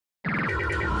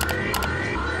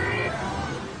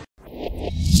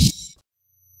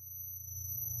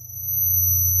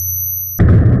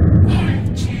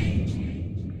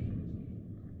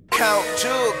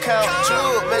count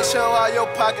jewels, make sure all your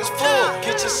pockets full.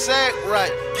 Get your sack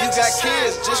right. You got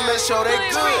kids, just make sure they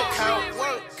good. Count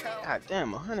work. God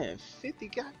damn,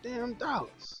 $150 goddamn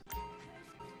dollars.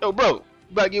 Yo, bro, you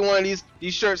about to get one of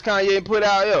these shirts Kanye put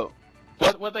out, yo.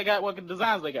 What they got? What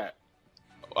designs they got?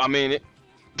 I mean,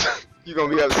 you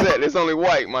gonna be upset. It's only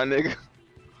white, my nigga.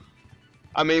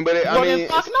 I mean, but I mean,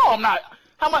 fuck no, I'm not.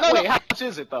 How much? Wait, how much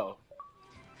is it though?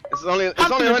 It's only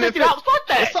 $150. Fuck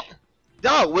that.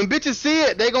 Dog, when bitches see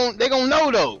it, they gon' know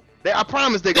though. I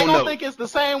promise they gon' know. They gon' think it's the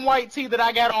same white tee that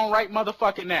I got on right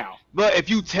motherfucking now. But if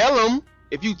you tell them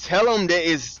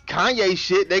that it's Kanye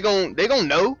shit, they gon'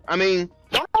 know. I mean,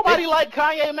 don't nobody like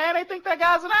Kanye, man. They think that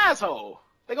guy's an asshole.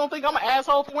 They gon' think I'm an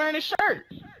asshole for wearing his shirt.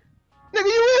 Nigga,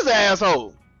 you is an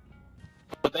asshole.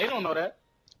 But they don't know that.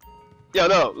 Yo,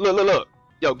 no, look.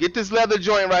 Yo, get this leather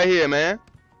joint right here, man.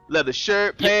 Leather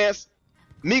shirt, pants.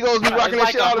 Migos be rocking that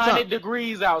shit all the time. It's like 100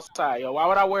 degrees outside, yo. Why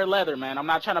would I wear leather, man? I'm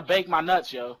not trying to bake my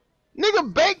nuts, yo.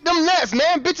 Nigga, bake them nuts,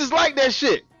 man. Bitches like that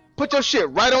shit. Put your shit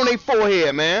right on their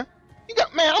forehead, man. You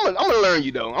got, man, I'm gonna learn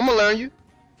you, though. I'm gonna learn you. You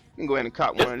can go ahead and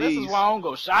cop one of these. This is why I don't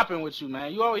go shopping with you,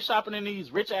 man. You always shopping in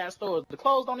these rich-ass stores. The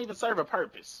clothes don't even serve a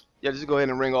purpose. Yeah, just go ahead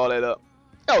and ring all that up.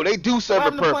 Yo, they do serve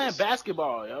a purpose. Playing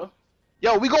basketball, yo.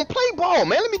 Yo, we gonna play ball,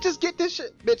 man. Let me just get this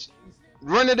shit, bitch.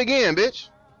 Run it again, bitch.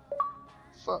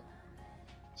 Fuck.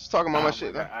 Just talking about my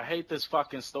shit, man. I hate this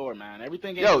fucking store, man.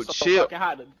 Everything is so chill. fucking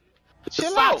hot.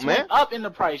 Chill out, man. Went up in the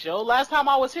price, yo. Last time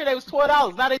I was here, they was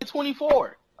 $12. Now they $24.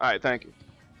 All right, thank you.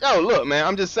 Yo, look, man.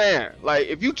 I'm just saying, like,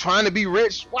 if you trying to be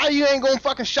rich, why you ain't gonna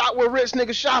fucking shop where rich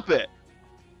niggas shop at?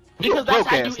 Because that's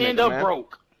how you end up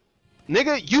broke.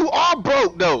 Nigga, you are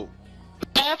broke though.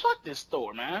 Man, fuck this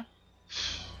store, man.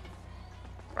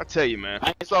 I tell you, man.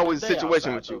 It's always a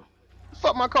situation with you.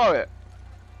 Fuck my car at?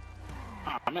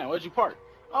 Oh man, where'd you park?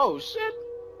 Oh shit.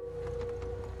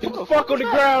 Get the fuck on the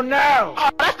ground now! Oh,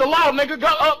 that's the law, nigga. Go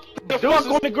up. The fuck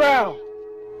on the ground.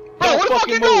 Bro, where the fuck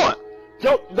you going?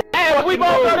 Yo, hey, we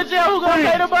both go to jail. Who's gonna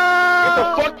pay the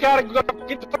bill?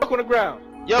 Get the fuck on the ground.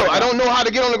 Yo, I don't know how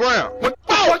to get on the ground. What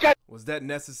the fuck? Was that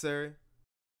necessary?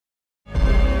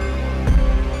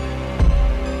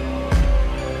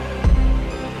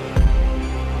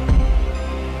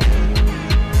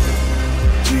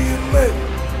 GMA,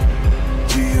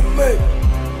 GMA,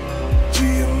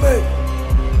 GMA,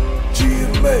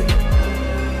 GMA,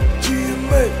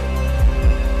 GMA,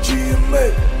 GMA,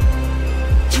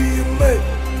 GMA,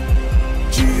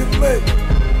 GMA.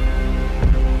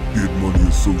 Get Money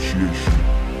Association.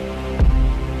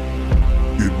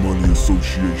 Get Money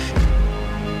Association.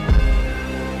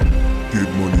 Get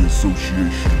Money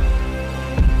Association.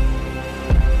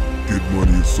 Get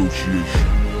Money Association.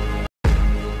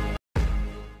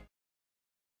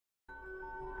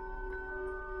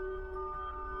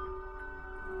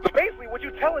 Basically, what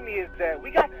you're telling me is that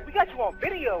we got you on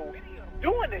video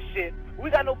doing this shit. We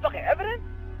got no fucking evidence.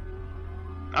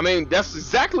 I mean, that's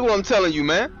exactly what I'm telling you,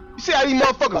 man. You see how these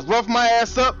motherfuckers rough my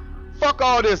ass up? Fuck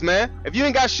all this, man. If you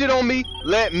ain't got shit on me,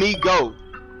 let me go.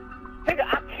 Nigga,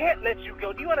 I can't let you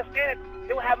go. Do you understand?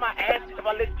 They will have my ass if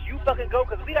I let you fucking go,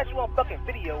 because we got you on fucking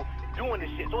video doing this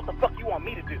shit. So what the fuck you want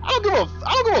me to do? I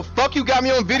don't give a fuck you got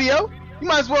me on video. You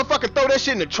might as well fucking throw that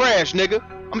shit in the trash, nigga.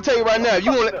 I'm gonna tell you right now, if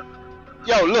you want to...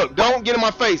 Yo, look, don't get in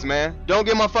my face, man. Don't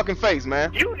get in my fucking face,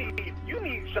 man. You need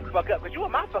to shut the fuck up, because you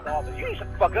in my fucking office. You need to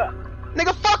shut the fuck up.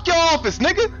 Nigga, fuck your office,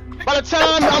 nigga. By the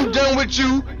time I'm done with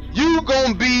you, you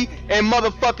gonna be in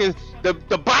motherfucking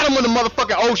the bottom of the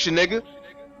motherfucking ocean, nigga.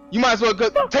 You might as well go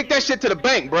take that shit to the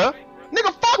bank, bruh.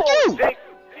 Nigga, fuck you.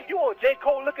 You old J.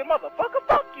 Cole looking motherfucker,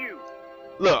 fuck you.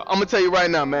 Look, I'm gonna tell you right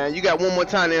now, man. You got one more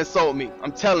time to insult me.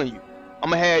 I'm telling you. I'm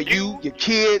gonna have you, your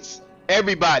kids,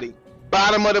 everybody.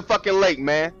 Bottom of the fucking lake,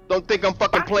 man. Don't think I'm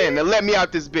fucking playing. Now let me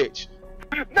out this bitch.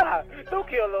 Nah, don't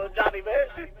kill little Johnny,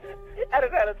 man. I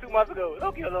just had it 2 months ago.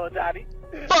 Don't kill little Johnny.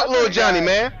 Fuck little Johnny,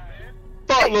 man.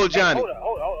 Fuck little Johnny.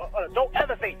 Hold on. Don't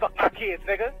ever say fuck my kids,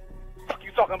 nigga. Fuck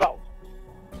you talking about?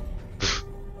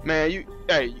 Man,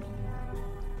 hey.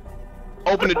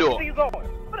 Open the door.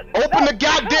 Open the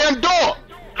goddamn door.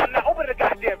 I'm not opening the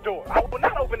goddamn door. I will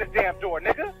not open this damn door,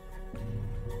 nigga.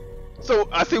 So,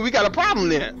 I see we got a problem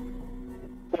then.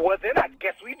 Well, then I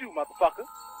guess we do, motherfucker.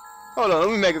 Hold on, let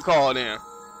me make a call then.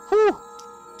 Whew.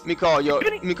 Let me call your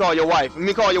wife. Let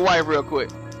me call your wife real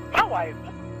quick. My wife?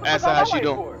 Ask her how she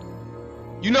doing.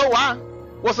 You know why?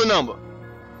 What's her number?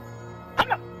 I'm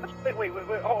not. Wait.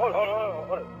 Hold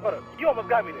on. You almost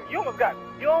got me there. You almost got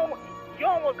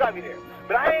me there.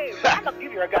 But I'm not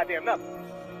giving you her goddamn number.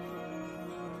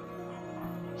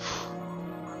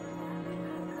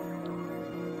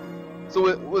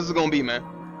 So what's it gonna be, man?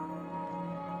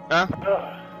 Huh?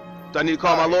 Do I need to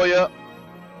call my lawyer up?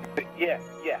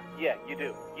 Yeah, you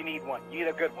do. You need one. You need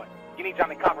a good one. You need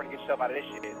Johnny Cochran to get yourself out of this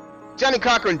shit. Johnny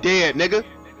Cochran dead, nigga.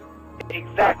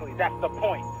 Exactly, that's the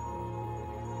point.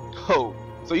 Oh,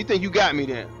 so you think you got me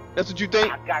then? That's what you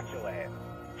think? I got your ass.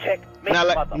 Check me, Not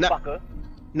like- motherfucker.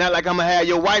 Not like I'm gonna have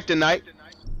your wife tonight.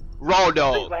 Raw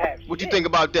dog. Have What you shit. think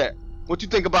about that? What you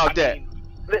think about that?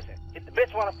 Listen, if the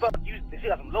bitch wanna fuck you, she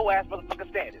got some low ass motherfucking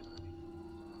standards.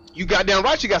 You goddamn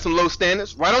right, you got some low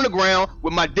standards. Right on the ground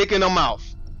with my dick in her mouth.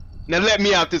 Now let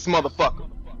me out this motherfucker.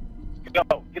 Yo,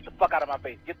 get the fuck out of my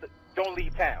face. Don't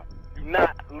leave town. Do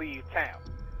not leave town.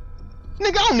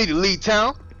 Nigga, I don't need to leave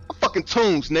town. I'm fucking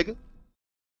Tunes, nigga.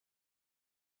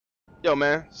 Yo,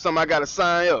 man, something I gotta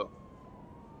sign up.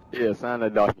 Yeah, sign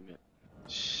that document.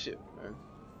 Shit, man.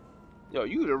 Yo,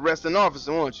 you the arresting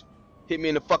officer, won't you? Hit me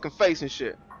in the fucking face and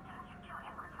shit.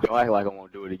 Don't act like I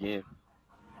won't do it again.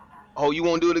 Oh, you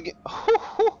won't do it again?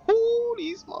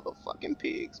 These motherfucking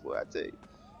pigs, boy, I tell you.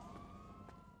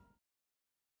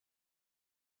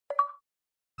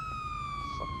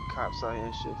 Fucking cops out here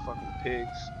and shit, fucking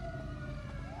pigs.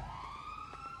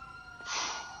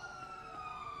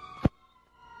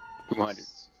 Fucking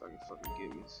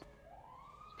give me.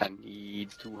 I need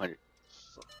 200.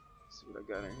 Fuck. Let's see what I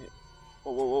got in here.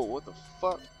 Whoa, what the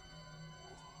fuck?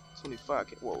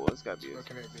 25K. Whoa, that's gotta be a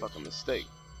fucking mistake.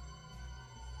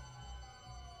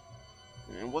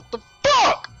 Man, what the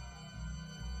fuck?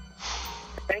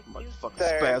 Thank you, Motherfucking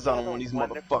sir. spaz out on Have a these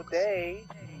wonderful motherfuckers. day.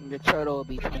 The turtle will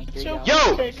be $23. Yo,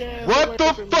 what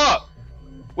the fuck?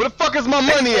 Where the fuck is my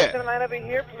money Next person at? line over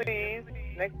here, please.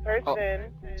 Next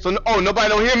person. So, nobody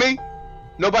don't hear me?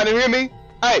 Nobody hear me?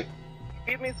 Hey,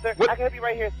 Excuse me, sir. What? I can help you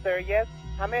right here, sir. Yes.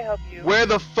 How may I help you? where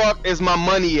the fuck is my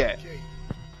money at?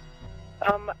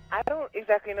 I don't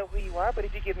exactly know who you are, but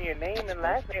if you give me your name and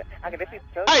last name, I can definitely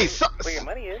tell Hey, you where your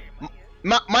money is.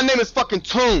 My name is fucking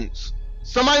Tunes.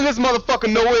 Somebody in this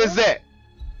motherfucker know where it's at.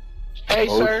 Hey,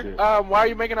 Oh, sir. shit. Why are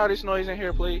you making all this noise in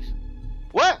here, please?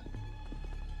 What?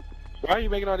 Why are you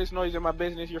making all this noise in my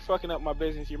business? You're fucking up my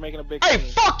business. You're making a big Hey,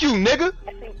 scene. fuck you, nigga.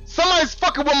 I think Somebody's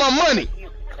fucking with my money. you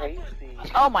crazy.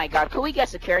 Oh my god, can we get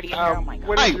security in here? Oh my god.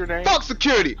 What is Hey, your name? fuck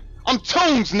security. I'm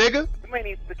Tunes, nigga. You might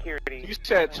need security. You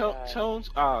said Oh my God. Tones?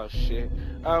 Oh, shit.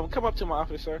 Come up to my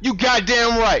office, sir. You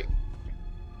goddamn right.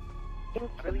 He was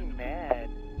really mad.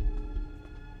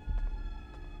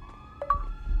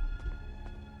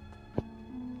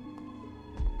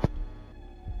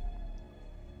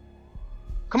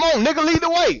 Come on, nigga, lead the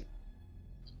way.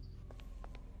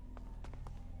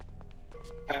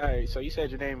 Alright, so you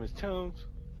said your name is Tones?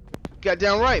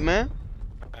 Goddamn right, man.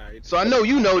 Alright. So I know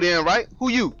you know then, right? Who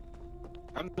you?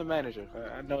 I'm the manager.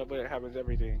 I know, but it happens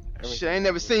everything. Shit, I ain't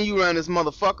never seen you around this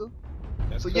motherfucker.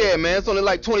 That's So cool. yeah, man, it's only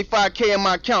like 25K in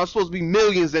my account. It's supposed to be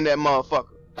millions in that motherfucker.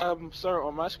 Sir,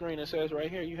 on my screen it says right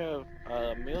here you have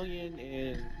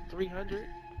 1,300,000.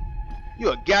 You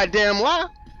a goddamn lie.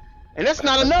 And that's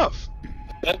not enough.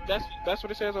 That's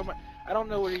what it says on my. I don't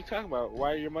know what you're talking about.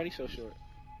 Why are your money so short?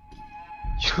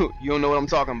 You don't know what I'm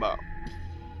talking about.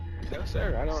 No,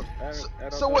 sir. I don't.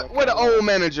 So where the old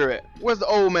manager at? Where's the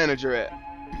old manager at?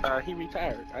 He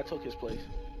retired. I took his place.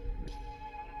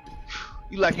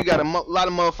 You like you got a lot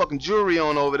of motherfucking jewelry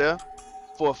on over there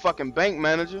for a fucking bank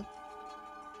manager.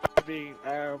 I mean,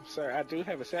 sir, I do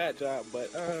have a side job, but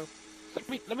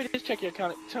let me just check your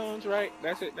account. Tones, right?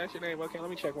 That's it. That's your name. Okay, let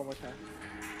me check one more time.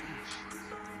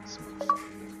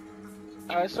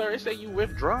 Sir, it said you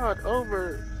withdrawn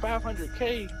over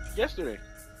 500K yesterday.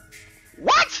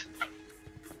 What?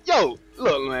 Yo,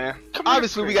 look, man. Come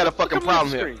Obviously, we got a fucking problem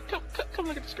here. Come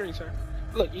look at the screen, sir.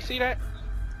 Look, you see that?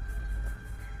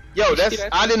 Yo, You that's see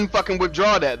that? I didn't fucking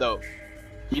withdraw that though.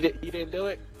 You didn't do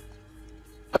it.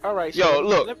 All right. Yo, so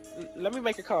look. Let me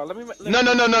make a call.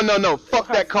 No. Fuck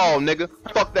that call, nigga.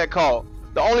 Fuck that call.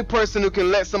 The only person who can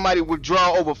let somebody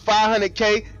withdraw over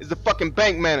 500K is the fucking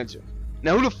bank manager.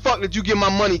 Now, who the fuck did you give my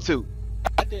money to?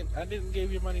 I didn't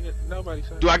give your money to nobody,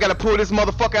 sir. Do I gotta pull this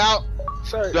motherfucker out?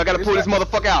 Sir, Do I gotta it's pull this not-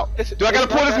 motherfucker out? it's- Do I gotta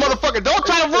it's pull not this that- motherfucker? Don't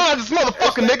try to run this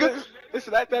motherfucker, nigga. It's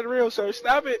not that real, sir.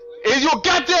 Stop it. Is your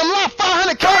goddamn lie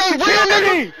 500K ain't real,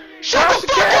 nigga? Shut the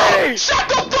fuck up! Shut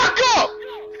the fuck up!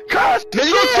 Now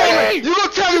you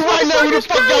gonna tell me right now who the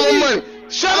fuck got my money?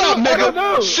 Shut up,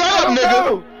 nigga! Shut up,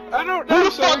 nigga! I don't know. Who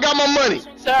the fuck got my money?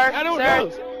 Sir, I don't know.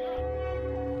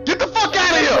 Get the fuck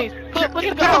out of here! Please, Get look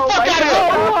the at fuck out of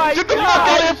here! Get the fuck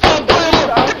out of here! Fuck with him.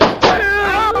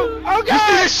 You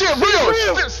see this shit real?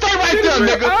 Stay right there,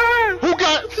 nigga. Who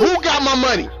got my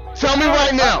money? Tell me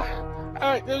right now.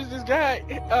 Alright, there was this guy.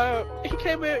 He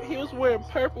came in. He was wearing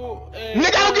purple. And,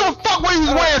 Nigga, I don't give a fuck what he was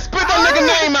wearing. Spit that nigga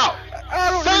name out.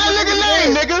 I don't Say that remember nigga his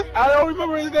name, nigga. I don't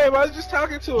remember his name. I was just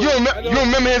talking to him. You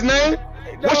remember his name?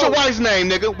 What's your wife's name,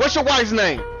 nigga? What's your wife's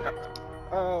name?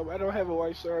 I don't have a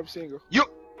wife, sir. I'm single. You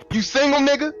single,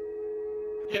 nigga?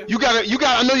 Yeah.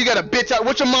 I know you got a bitch out.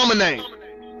 What's your mama name?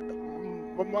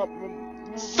 My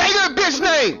mom. Say that bitch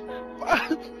name!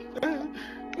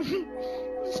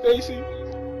 Stacy.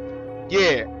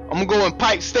 Yeah, I'm gonna go and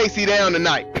pipe Stacy down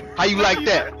tonight. How you like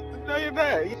that? No, you're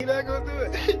not. You're not gonna do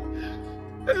it.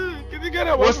 Cause you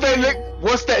gotta What's that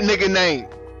nigga name?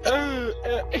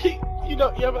 You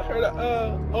ever heard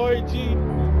of OG?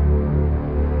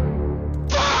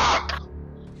 Fuck!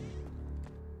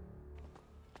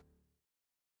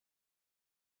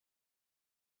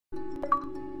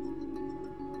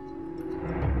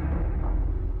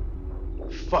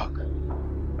 Fuck.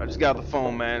 I just got off the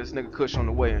phone, man. This nigga Kush on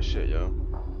the way and shit, yo.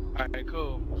 Alright,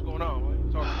 cool. What's going on? What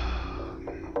you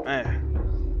talking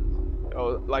Man.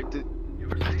 Yo, like this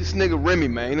nigga Remy,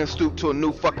 man. He done stooped to a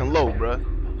new fucking low, bruh.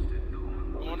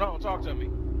 What's going on? Talk to me.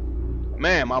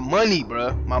 Man, my money,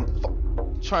 bruh.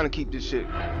 Trying to keep this shit.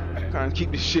 Trying to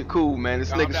keep this shit cool, man.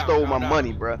 This nigga stole my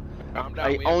money, bruh.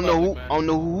 I don't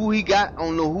know who he got. I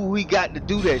don't know who he got to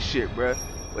do that shit, bruh.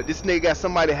 But this nigga got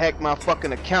somebody hack my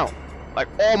fucking account. Like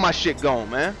all my shit gone,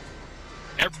 man.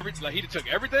 Like he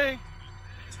took everything?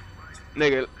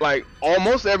 Nigga, like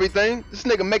almost everything. This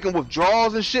nigga making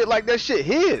withdrawals and shit like that shit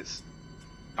his.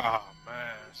 Oh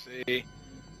man, see.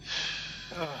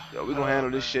 Yo, we gonna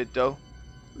handle this shit though.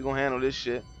 We gonna handle this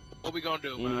shit. What we gonna do,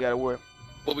 You man? ain't gotta worry.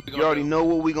 What we gonna You already do? know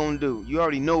what we gonna do. You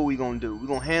already know what we gonna do. We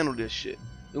gonna handle this shit.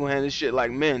 We gonna handle this shit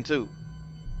like men too.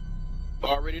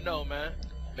 Already know, man.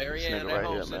 Mary Ann, that right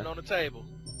hoe here, sitting man. on the table.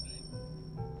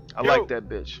 I like that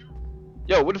bitch.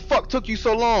 Yo, what the fuck took you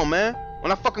so long, man?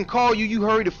 When I fucking call you, you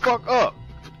hurry the fuck up.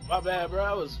 My bad, bro.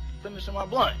 I was finishing my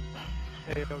blunt.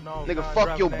 Hell no, Nigga, nah,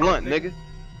 fuck your driving blunt, ass nigga.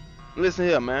 Listen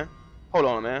here, man. Hold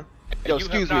on, man. Yo, You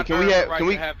excuse have me. not Can we earned have? the right Can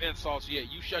we? to have insults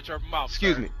yet? You shut your mouth.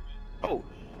 Excuse sir. me. Oh.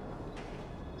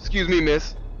 Excuse me,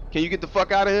 miss. Can you get the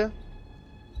fuck out of here?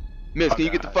 Miss, can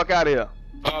you get the fuck out of here?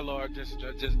 Oh Lord, just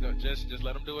let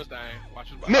him do his thing. Watch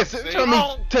his Miss,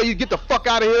 tell you get the fuck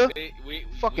out of here.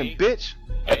 Fucking bitch.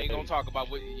 I ain't gonna talk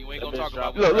about what you ain't gonna talk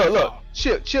about. Look.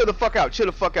 Chill the fuck out. Chill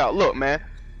the fuck out. Look, man.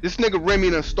 This nigga Remy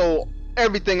done stole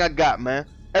everything I got, man.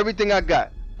 Everything I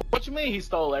got. What you mean he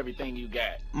stole everything you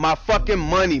got? My fucking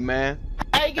money, man.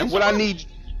 And what I need.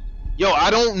 Yo,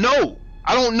 I don't know.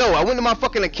 I went to my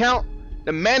fucking account.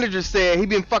 The manager said he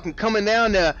been fucking coming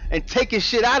down there and taking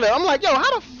shit out of it. I'm like, yo,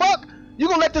 how the fuck you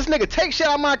gonna let this nigga take shit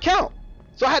out of my account?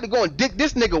 So I had to go and dick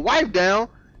this nigga wife down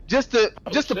just to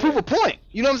prove a point.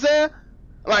 You know what I'm saying?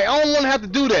 Like, I don't want to have to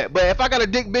do that, but if I gotta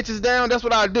dick bitches down, that's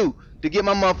what I do to get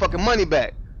my motherfucking money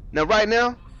back. Now, right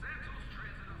now,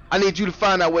 I need you to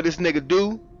find out what this nigga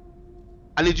do.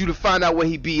 I need you to find out where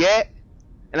he be at,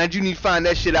 and you need to find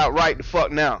that shit out right the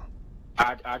fuck now.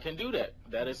 I can do that.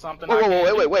 That is something.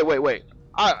 Wait.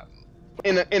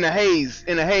 In a haze,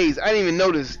 I didn't even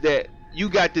notice that you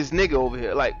got this nigga over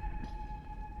here. Like,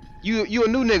 you a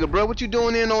new nigga, bro. What you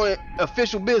doing in on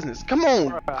official business? Come on,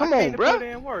 bro. Put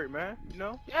in work, man. You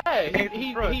know. Yeah,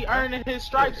 he earning his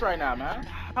stripes right now, man.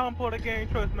 How important game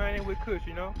trust, man, ain't with Kush,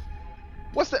 you know.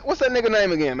 What's that nigga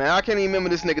name again, man? I can't even remember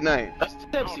this nigga name. That's I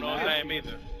Tipsy, don't know his man. name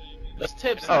either. That's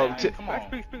Tipsy. Oh, man. Come I on.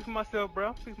 speak for myself,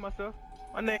 bro. Speak for myself.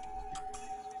 My name.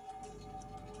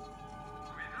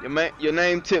 Your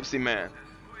name Tipsy, man.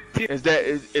 Is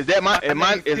that my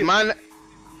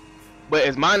but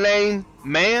is my name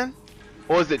Man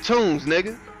or is it Tunes,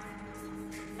 nigga?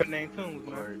 Your name Tunes,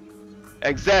 man.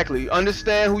 Exactly.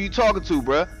 Understand who you talking to,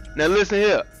 bruh. Now listen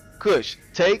here, Kush.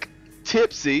 Take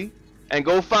Tipsy and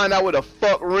go find out where the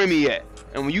fuck Remy at.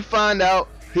 And when you find out,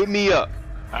 hit me up.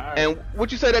 Right. And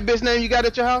what you say that bitch name you got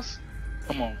at your house?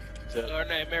 Come on. Her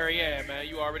name Mary Ann, man.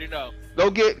 You already know. Go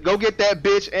get that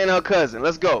bitch and her cousin.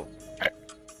 Let's go.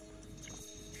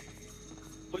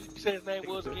 What did you say his name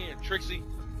was again? Trixie?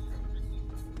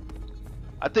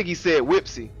 I think he said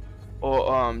Whipsy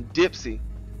or Dipsy.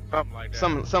 Something like that.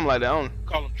 Something like that. I don't.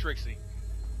 Call him Trixie.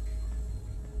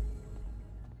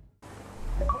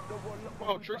 Come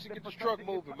on, Trixie, get this truck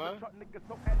moving, man.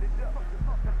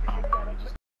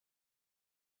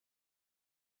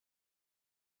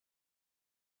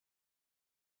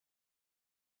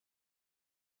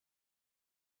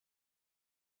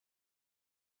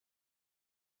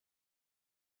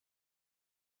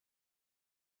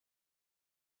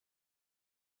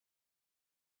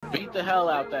 Beat the hell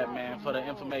out that man for the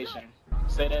information.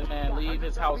 Say that man leave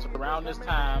his house around this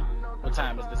time. What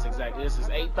time is this exactly? This is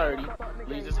 8:30.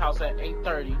 Leaves his house at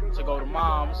 8:30 to go to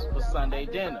Mom's for Sunday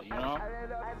dinner, you know?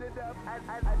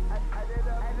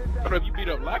 What if you beat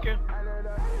up lacking?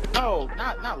 No,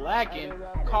 not lacking.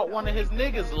 Caught one of his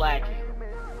niggas lacking.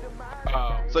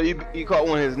 So you caught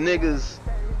one of his niggas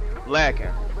lacking.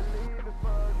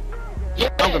 Yeah,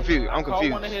 I'm confused. I caught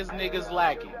one of his niggas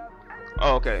lacking.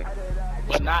 Oh, okay.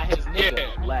 But not his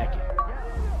nigga lacking.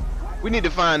 We need to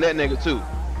find that nigga too.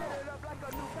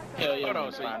 Hell yeah, we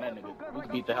need to find that nigga. We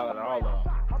can beat the hell out of all of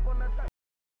them.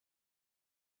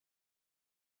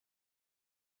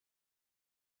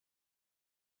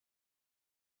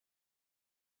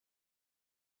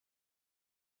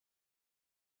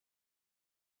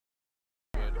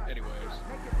 Anyways.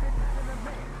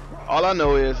 All I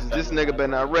know is this nigga better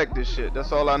not wreck this shit.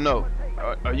 That's all I know.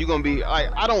 Are you gonna be?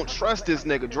 I don't trust this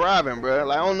nigga driving, bro.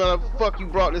 Like I don't know the fuck you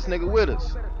brought this nigga with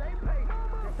us.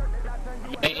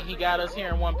 And he got us here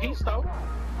in one piece though.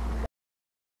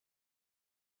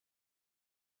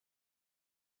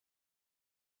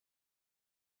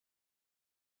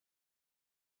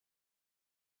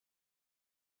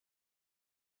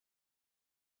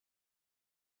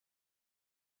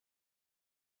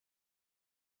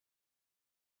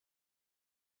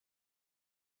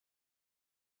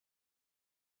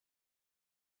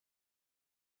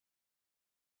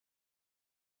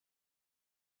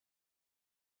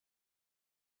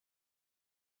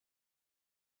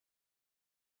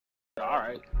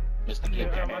 Alright. Mr.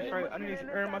 I need to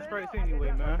earn my stripes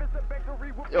anyway, man.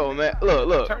 Yo, man,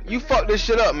 look, you fuck this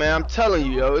shit up, man. I'm telling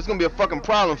you, yo, it's gonna be a fucking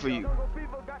problem for you.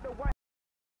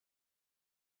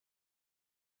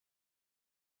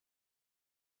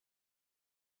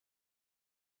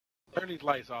 Turn these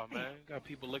lights off, man. Got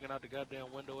people looking out the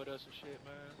goddamn window at us and shit,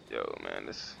 man. Yo, man,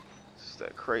 this is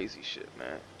that crazy shit,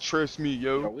 man. Trust me,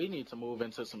 Yo, yo. we need to move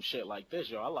into some shit like this,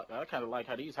 yo. I kind of like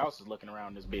how these houses looking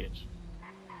around this bitch.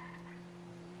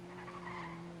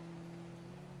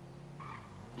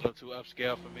 A little too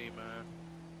upscale for me, man.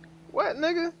 What,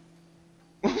 nigga?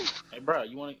 Hey, bro,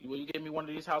 will you give me one of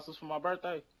these houses for my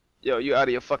birthday? Yo, you out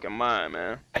of your fucking mind,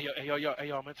 man. Hey,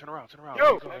 yo, man, turn around.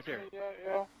 Yo! Go right there.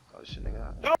 Yeah. Oh, shit,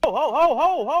 nigga. Yo,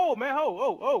 ho, man, ho.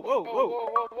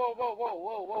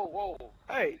 Whoa.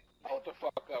 Hey, Hold the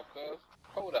fuck up, cuz.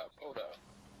 Hold up.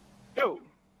 yo,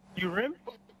 you Remy?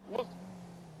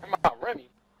 Am I Remy?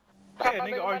 Yeah, My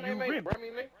nigga, name- are my you name ain't Remy?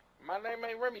 Nigga. My name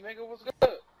ain't Remy, nigga. What's good?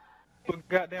 Look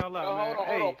goddamn loud, man.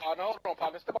 Hold on,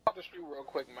 partner. Step out the street real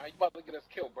quick, man. You about to get us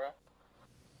killed, bro.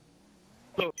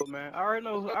 Look, man, I already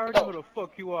know who the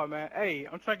fuck you are, man. Hey,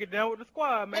 I'm trying to get down with the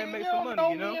squad, man, Nigga, make you some don't money, know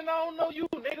you know? me and I don't know you,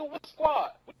 nigga. What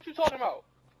squad? What you talking about?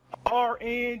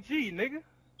 RNG, nigga.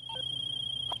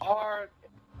 RDN.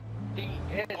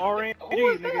 RNG, Who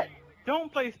is nigga. that?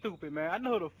 Don't play stupid, man. I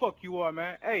know who the fuck you are,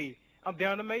 man. Hey, I'm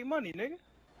down to make money, nigga.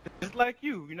 Just like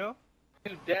you know?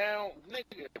 You down,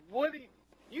 nigga. What do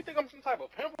you think I'm some type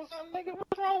of pimp or something, nigga?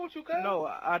 What's wrong with you, cuz? No,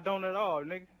 I don't at all,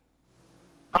 nigga.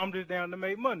 I'm just down to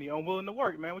make money. I'm willing to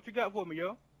work, man. What you got for me,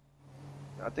 yo?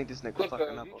 I think this nigga Look,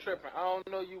 fucking up. you tripping. I don't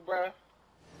know you, bruh.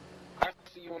 I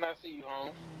see you when I see you,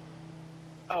 home.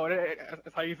 Oh,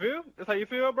 that's how you feel? That's how you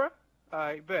feel, bro?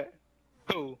 Alright, bet.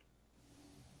 Cool.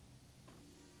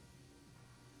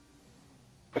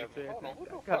 Hold on, who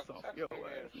the Got fuck something for texted your me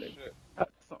ass, that nigga. shit? Got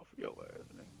something for your ass,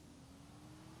 nigga.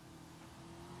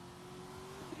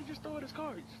 He just throw it his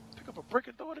car. He just pick up a brick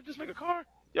and throw it at this nigga car.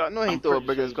 Yo, I know he threw a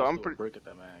brick at his car. I'm pretty. Brick at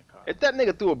that man car. If that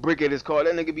nigga threw a brick at his car,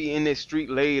 that nigga be in this street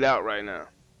laid out right now.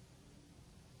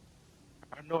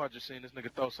 I know I just seen this nigga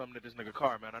throw something at this nigga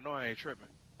car, man. I know I ain't tripping.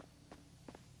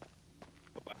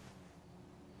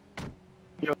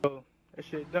 Yo, that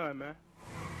shit done, man.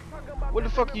 What the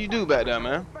fuck you do back there,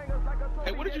 man?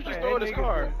 Hey, what did you just Man, throw at that his nigga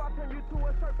car?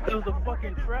 It was a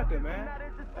fucking tracker, man.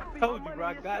 I told you, bro.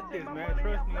 I got this, man.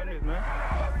 Trust me on this,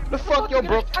 man. The fuck your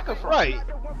broke? Right,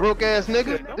 broke ass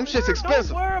nigga. Them shit's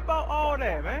expensive. Don't worry about all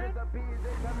that, man.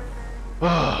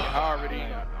 I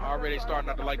already starting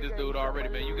not to like this dude already,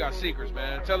 man. You got secrets,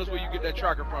 man. Tell us where you get that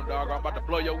tracker from, dog. I'm about to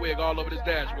blow your wig all over this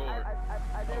dashboard.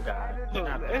 Oh God. Look,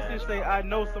 let's just say I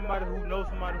know somebody who knows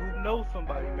somebody who knows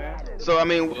somebody, man. So I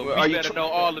mean, Well, are we you better know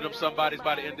all of them somebodies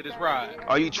by the end of this ride.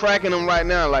 are you tracking him right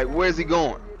now? Like, where's he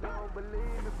going?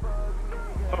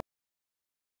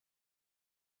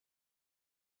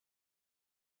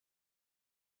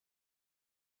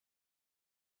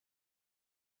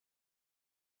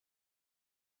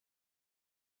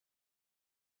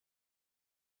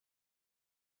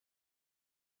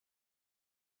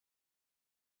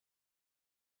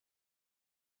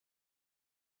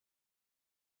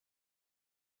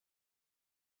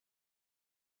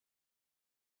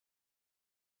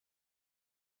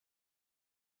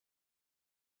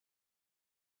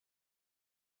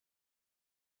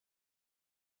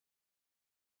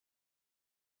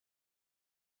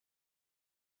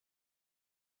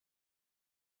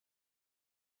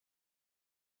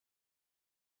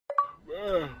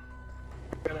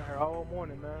 Been out here all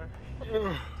morning,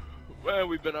 man. Man,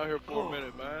 we've been out here for a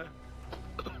minute, man.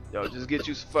 Yo, just get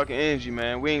you some fucking energy,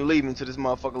 man. We ain't leaving till this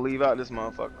motherfucker leave out this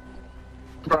motherfucker.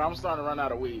 Bro, I'm starting to run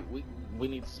out of weed. We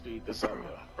need to speed this up,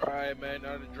 yo. Alright, man,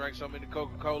 now to drink so many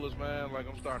Coca-Colas, man, like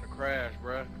I'm starting to crash,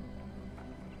 bruh.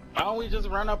 Why don't we just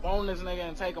run up on this nigga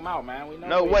and take him out, man? We know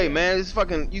No where way, he is. man. This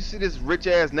fucking, you see this rich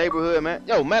ass neighborhood, man.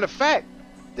 Yo, matter of fact,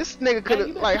 this nigga could Man, have,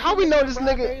 you like, better how we know this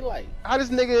Friday nigga? daylight.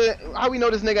 How we know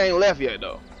this nigga ain't left yet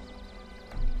though?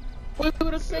 We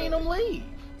would have seen him leave.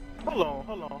 Hold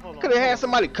on. Could have had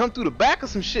somebody come through the back or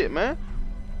some shit, man.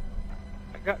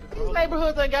 I got this. These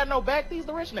neighborhoods ain't got no back. These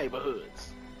the rich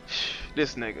neighborhoods.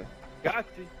 This nigga. Got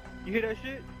you. You hear that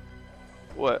shit?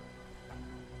 What?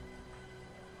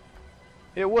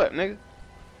 Hear what, nigga?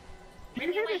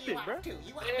 You hear that shit, bro?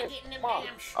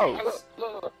 Oh,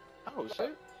 Look. Oh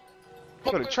shit.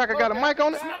 so the tracker got a mic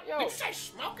on it? Yo, say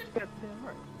smoking? Goddamn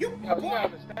right. yo, you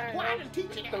understand, Boy, I yo? done teach you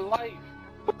It's the that. life.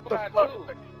 What the I fuck?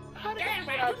 do? Damn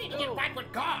right, you need to get right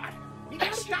with God. You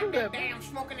gotta stop that damn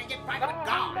smoking and get right with I'm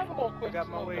God. never gonna I quit got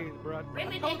my smoking. ways, bro. Remy,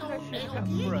 I they told you gon' that shit. get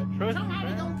you. Bro, trust me, Somebody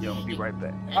man. gon' Yo, kill I'll be you. right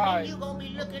back. And Alright. then you gonna be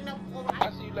looking up for I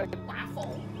see you later. why for?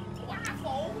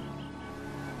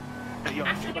 Hey, yo, I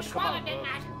I'm should about have to come swallowed out, that bro.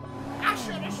 night. I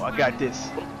should have Oh, I swallowed got it. this.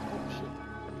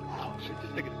 Oh shit,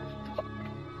 this nigga.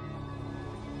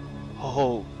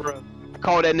 Oh, Bro.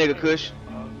 call that nigga Kush.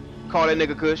 Call that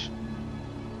nigga Kush.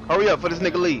 Hurry up for this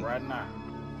nigga leave. Right now.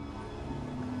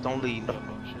 Don't leave, nigga.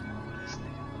 This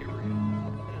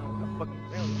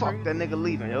nigga. Fuck that nigga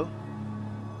leaving, yo.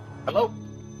 Hello?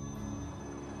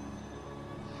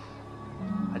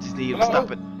 I just need him to Hello?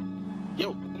 stop it.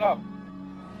 Yo. No.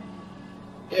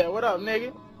 Yeah, what up,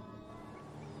 nigga?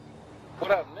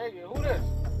 What up, nigga? Who this?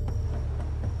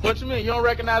 What you mean? You don't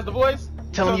recognize the voice?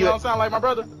 Tell him you you- don't sound like my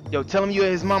brother? Yo, tell him you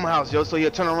at his mama house, yo, so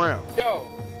he'll turn around.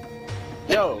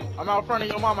 Yo, I'm out front of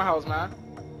your mama house, man.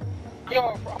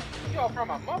 yo, from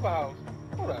my mother house.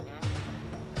 Hold up, man.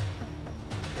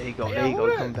 There you go, Yeah, there you who go.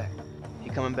 He that? coming back. He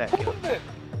coming back, Who yo. is this?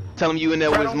 Tell him you in there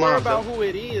Bro, with his don't worry mom, about yo. who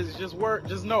it is.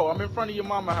 Just know I'm in front of your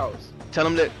mama house. Tell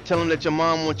him that your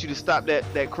mom wants you to stop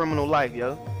that criminal life,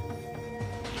 yo.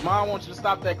 Mom wants you to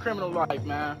stop that criminal life,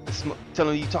 man. Tell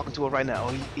him you talking to her right now.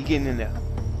 Oh, he getting in there.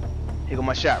 Here go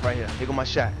my shot right here. Here go my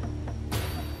shot.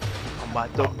 I'm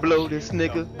about to blow this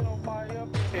nigga.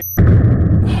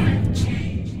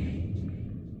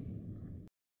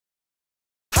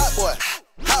 Hot boy,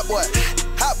 hot boy,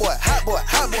 hot boy, hot boy,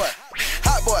 hot boy,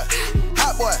 hot boy,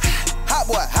 hot boy, hot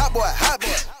boy, hot boy, hot boy.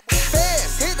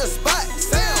 Fans hit the spot,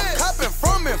 sound copping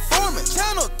from informant.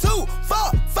 Channel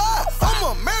 245,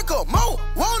 I'm America, Mo,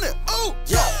 want it, ooh,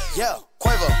 yeah,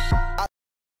 Quavo.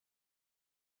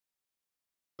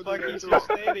 Fuck, he's just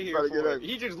standing here for it.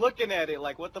 He just looking at it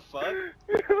like, what the fuck?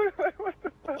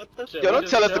 What the fuck? Yo, don't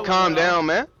tell us to calm down,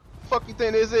 man. Fuck you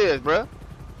think this is, bruh?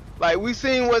 Like you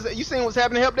seen what's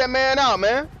happening? Help that man out,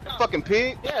 man. Fucking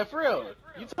pig. Yeah, for real.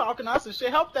 You talking to us and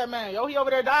shit. Help that man, yo. He over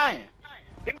there dying.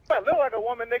 He might look like a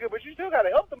woman, nigga, but you still gotta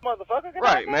help the motherfucker.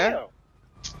 Right, man. Damn.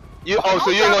 So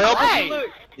you ain't gonna help Hey. him?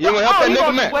 You ain't gonna help that you nigga,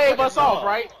 gonna man? wave us off,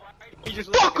 right? He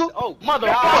just Fucker. oh, Mother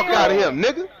Fuck out of here,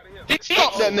 nigga.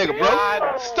 Stop that nigga, bro.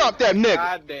 God. Stop that nigga.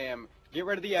 God damn. Get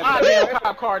rid of the Ah, evidence. damn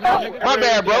cop car now, nigga. My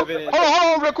bad, bro. Evidence.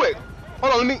 Hold on, real quick.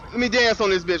 Hold on, let me dance on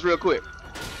this bitch real quick.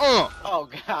 Oh,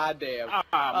 goddamn.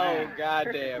 Oh,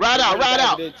 goddamn. Ride out, ride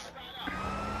out.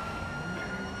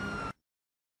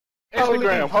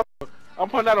 Instagram. Hold on. I'm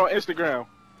putting that on Instagram.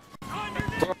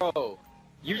 Bro,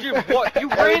 you just you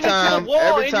ran into the wall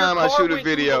Every and your time I car shoot a went through the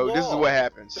video, this is wall. what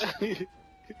happens.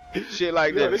 Shit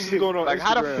like Yeah, this. this is going on Like,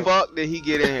 how the Instagram. fuck did he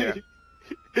get in here?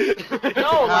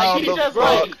 No, How like he the just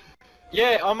fuck? like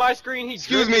Yeah, on my screen he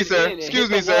Excuse me, drifted sir. in and Excuse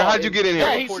hit me, the sir. wall How'd you and- get in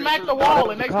yeah, here? he smacked the wall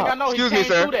and next thing I know he Excuse me, came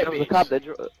sir. through that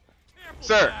bitch.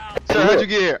 Sir, how'd you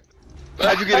get here?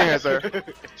 How'd you get in here, sir?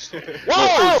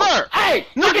 Whoa, sir! Hey,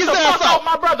 Knock get his the ass fuck out, out,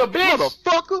 my brother, bitch.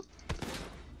 motherfucker!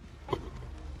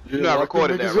 You know I lock them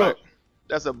recorded that, niggas right? up.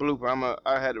 That's a blooper.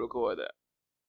 I had to record that.